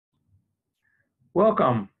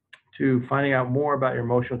Welcome to finding out more about your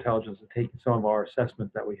emotional intelligence and taking some of our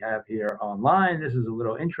assessments that we have here online. This is a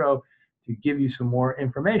little intro to give you some more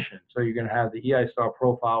information. So you're going to have the EI Star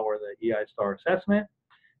profile or the EI Star assessment.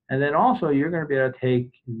 And then also you're going to be able to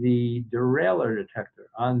take the derailleur detector.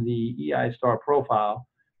 On the EI Star profile,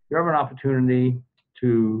 you have an opportunity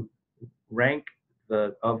to rank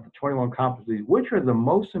of the 21 competencies, which are the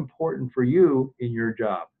most important for you in your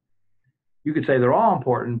job. You could say they're all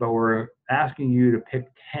important, but we're asking you to pick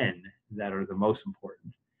 10 that are the most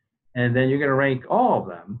important. And then you're going to rank all of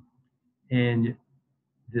them. And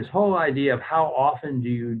this whole idea of how often do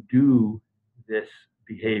you do this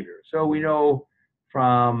behavior. So we know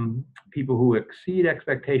from people who exceed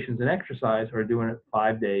expectations in exercise are doing it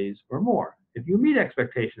 5 days or more. If you meet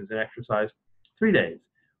expectations in exercise, 3 days.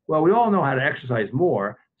 Well, we all know how to exercise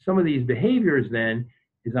more. Some of these behaviors then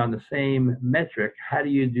is on the same metric. How do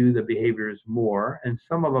you do the behaviors more? And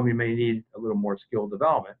some of them you may need a little more skill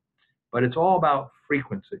development, but it's all about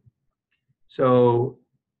frequency. So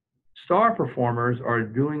star performers are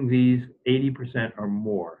doing these 80% or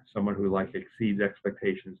more, someone who exceeds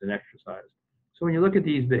expectations in exercise. So when you look at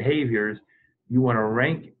these behaviors, you want to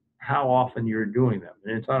rank how often you're doing them.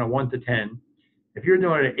 And it's on a 1 to 10. If you're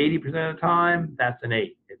doing it 80% of the time, that's an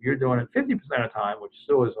 8. If you're doing it 50% of the time, which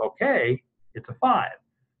still is okay, it's a 5.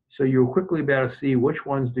 So you'll quickly be able to see which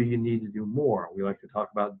ones do you need to do more. We like to talk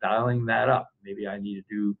about dialing that up. Maybe I need to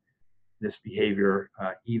do this behavior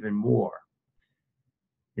even more.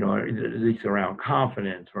 You know, at least around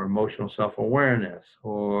confidence or emotional self-awareness,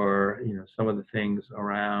 or some of the things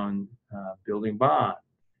around building bond,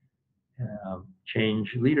 change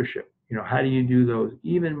leadership. How do you do those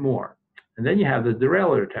even more? And then you have the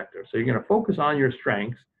derailleur detector. So you're going to focus on your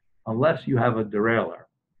strengths unless you have a derailleur.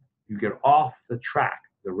 You get off the track,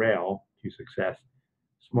 the rail to success.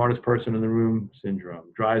 Smartest person in the room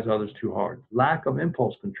syndrome, drives others too hard, lack of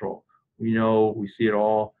impulse control. We know, we see it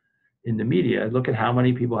all in the media. Look at how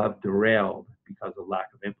many people have derailed because of lack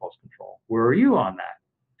of impulse control. Where are you on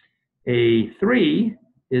that? A 3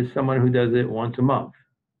 is someone who does it once a month.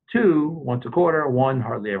 2, once a quarter. 1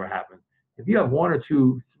 hardly ever happens. If you have 1 or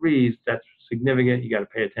 2 3s, that's significant. You got to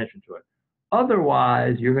pay attention to it.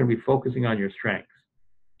 Otherwise, you're going to be focusing on your strengths.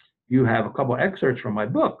 You have a couple excerpts from my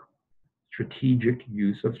book, Strategic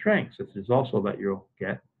Use of Strengths. This is also that you'll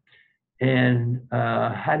get. And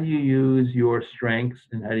how do you use your strengths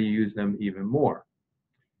and how do you use them even more?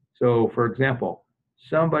 So, for example,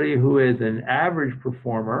 somebody who is an average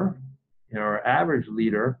performer or average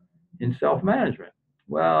leader in self-management.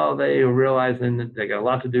 Well, they realize that they got a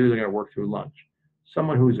lot to do. They're going to work through lunch.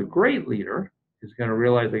 Someone who's a great leader is going to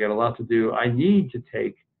realize they got a lot to do. I need to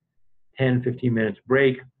take 10, 15 minutes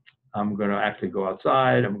break. I'm going to actually go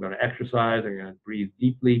outside. I'm going to exercise. I'm going to breathe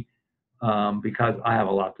deeply because I have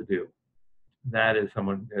a lot to do. That is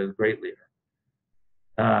someone who is a great leader.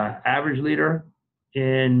 Average leader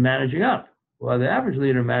in managing up. Well, the average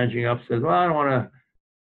leader managing up says, well, I don't want to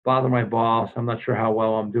bother my boss. I'm not sure how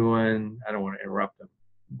well I'm doing. I don't want to interrupt them.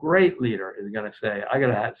 Great leader is going to say, I got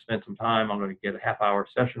to spend some time. I'm going to get a half-hour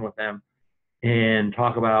session with them and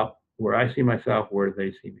talk about where I see myself, where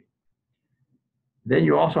they see me. Then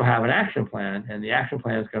you also have an action plan, and the action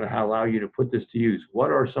plan is going to allow you to put this to use.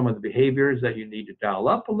 What are some of the behaviors that you need to dial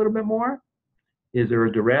up a little bit more? Is there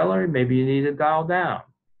a derailleur? Maybe you need to dial down.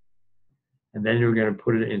 And then you're going to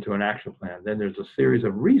put it into an action plan. Then there's a series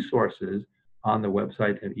of resources on the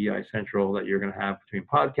website at EI Central that you're going to have between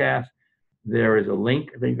podcasts. There is a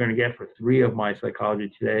link that you're going to get for 3 of my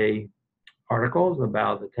Psychology Today articles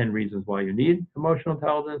about the 10 reasons why you need emotional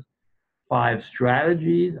intelligence, 5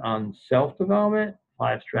 strategies on self-development,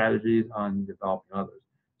 5 strategies on developing others.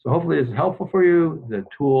 So hopefully this is helpful for you. The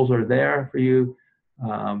tools are there for you,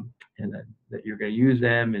 and that you're going to use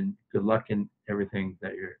them, and good luck in everything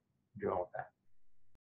that you're